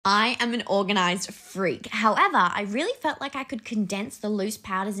I am an organized freak. However, I really felt like I could condense the loose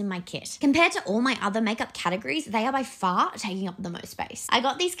powders in my kit. Compared to all my other makeup categories, they are by far taking up the most space. I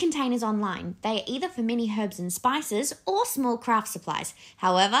got these containers online. They are either for mini herbs and spices or small craft supplies.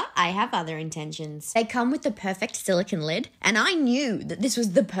 However, I have other intentions. They come with the perfect silicone lid, and I knew that this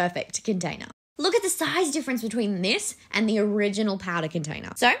was the perfect container. Look at the size difference between this and the original powder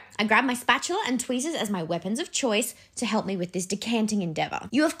container. So I grabbed my spatula and tweezers as my weapons of choice to help me with this decanting endeavor.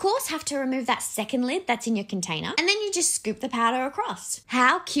 You of course have to remove that second lid that's in your container, and then you just scoop the powder across.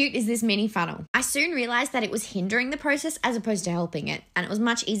 How cute is this mini funnel? I soon realized that it was hindering the process as opposed to helping it, and it was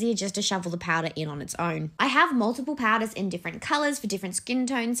much easier just to shovel the powder in on its own. I have multiple powders in different colors for different skin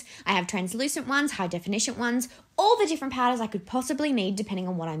tones. I have translucent ones, high definition ones, all the different powders I could possibly need depending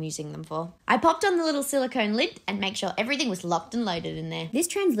on what I'm using them for. I popped on the little silicone lid and make sure everything was locked and loaded in there. This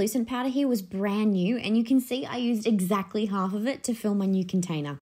translucent powder here was brand new, and you can see I used exactly half of it to fill my new container.